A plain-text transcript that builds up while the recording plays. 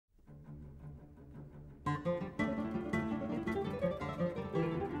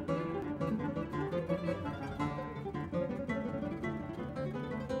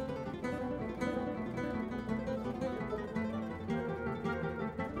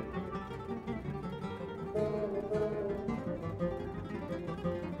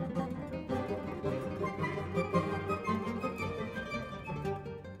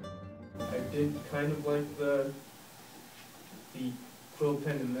did kind of like the quill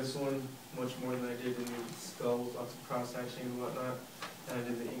pen in this one much more than I did in the skulls, lots of cross-hatching and whatnot. And I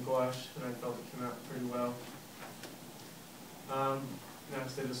did the ink wash, and I felt it came out pretty well.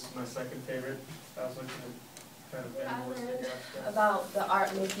 Next, this is my second favorite. I was looking at kind of animalistic aspects. About the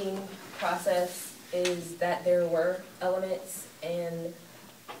art making process is that there were elements and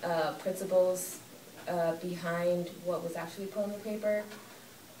principles behind what was actually put on the paper.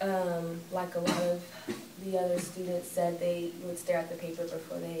 Like a lot of the other students said, they would stare at the paper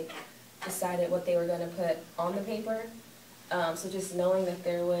before they decided what they were going to put on the paper. So just knowing that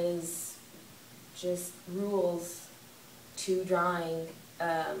there was just rules to drawing.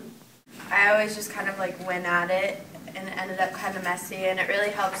 I always just kind of like went at it, and it ended up kind of messy, and it really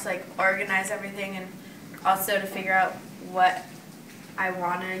helps like organize everything and also to figure out what I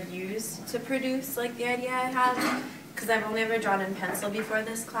want to use to produce like the idea I have, because I've only ever drawn in pencil before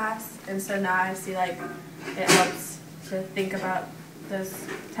this class, and so now I see like it helps to think about those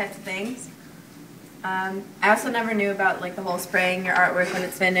types of things. I also never knew about like the whole spraying your artwork when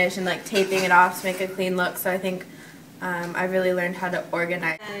it's finished and like taping it off to make a clean look, so I think I really learned how to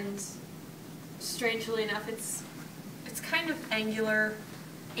organize. And strangely enough, it's kind of angular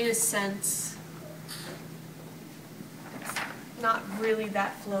in a sense. It's not really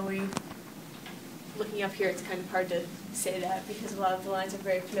that flowy. Looking up here, it's kind of hard to say that because a lot of the lines are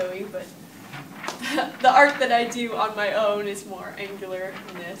very flowy, but the art that I do on my own is more angular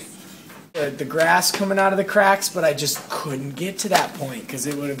than this. The grass coming out of the cracks, but I just couldn't get to that point because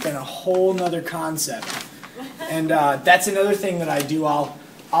it would have been a whole nother concept. And that's another thing that I do.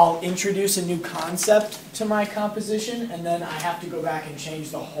 I'll introduce a new concept to my composition, and then I have to go back and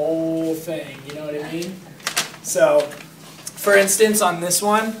change the whole thing. You know what I mean? So, for instance, on this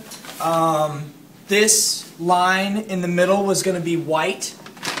one, this line in the middle was going to be white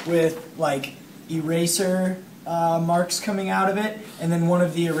with like eraser marks coming out of it, and then one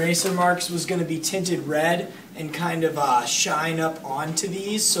of the eraser marks was going to be tinted red and kind of shine up onto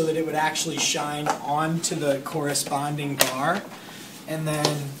these so that it would actually shine onto the corresponding bar. And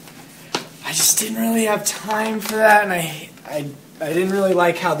then I just didn't really have time for that, and I didn't really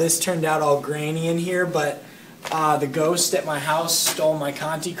like how this turned out all grainy in here, but the ghost at my house stole my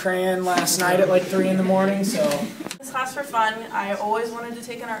Conti crayon last night at like 3 in the morning, so. This class for fun. I always wanted to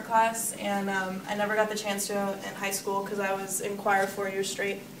take an art class, and I never got the chance to in high school because I was in choir 4 years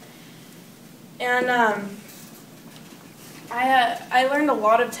straight. And I learned a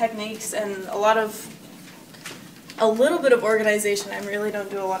lot of techniques and a little bit of organization. I really don't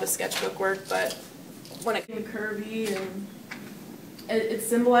do a lot of sketchbook work, but when it came to curvy, and it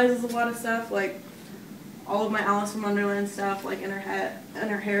symbolizes a lot of stuff, like all of my Alice in Wonderland stuff, like in her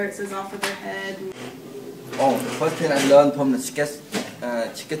hair it says off of her head. Oh, the first thing I learned from the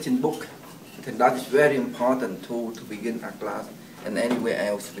sketching book, I think that is very important to begin a class and anywhere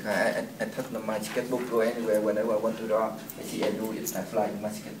else, because I take my sketchbook, go anywhere whenever I want to draw. I see I do it, I fly in my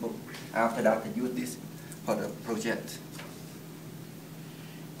sketchbook. After that I use this for the project.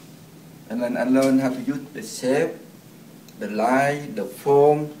 And then I learned how to use the shape, the line, the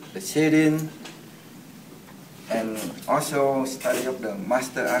form, the shading, and also study of the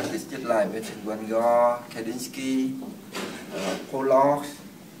master artist just like which is Van Gogh, Kandinsky, Pollock,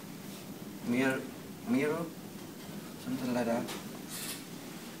 Mirror, something like that.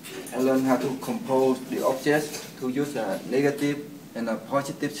 I learned how to compose the objects, to use a negative and a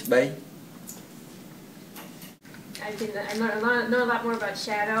positive space. I know a lot more about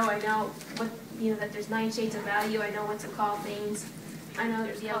shadow. I know that there's 9 shades of value. I know what to call things. I know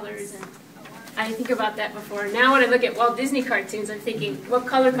there's colors, and I think about that before. Now when I look at Walt Disney cartoons, I'm thinking, what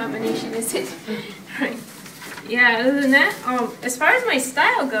color combination is it? Right. Yeah, other than that, as far as my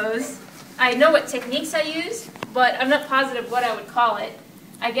style goes, I know what techniques I use, but I'm not positive what I would call it.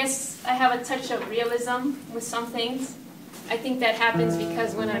 I guess I have a touch of realism with some things. I think that happens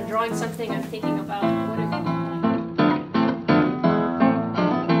because when I'm drawing something, I'm thinking about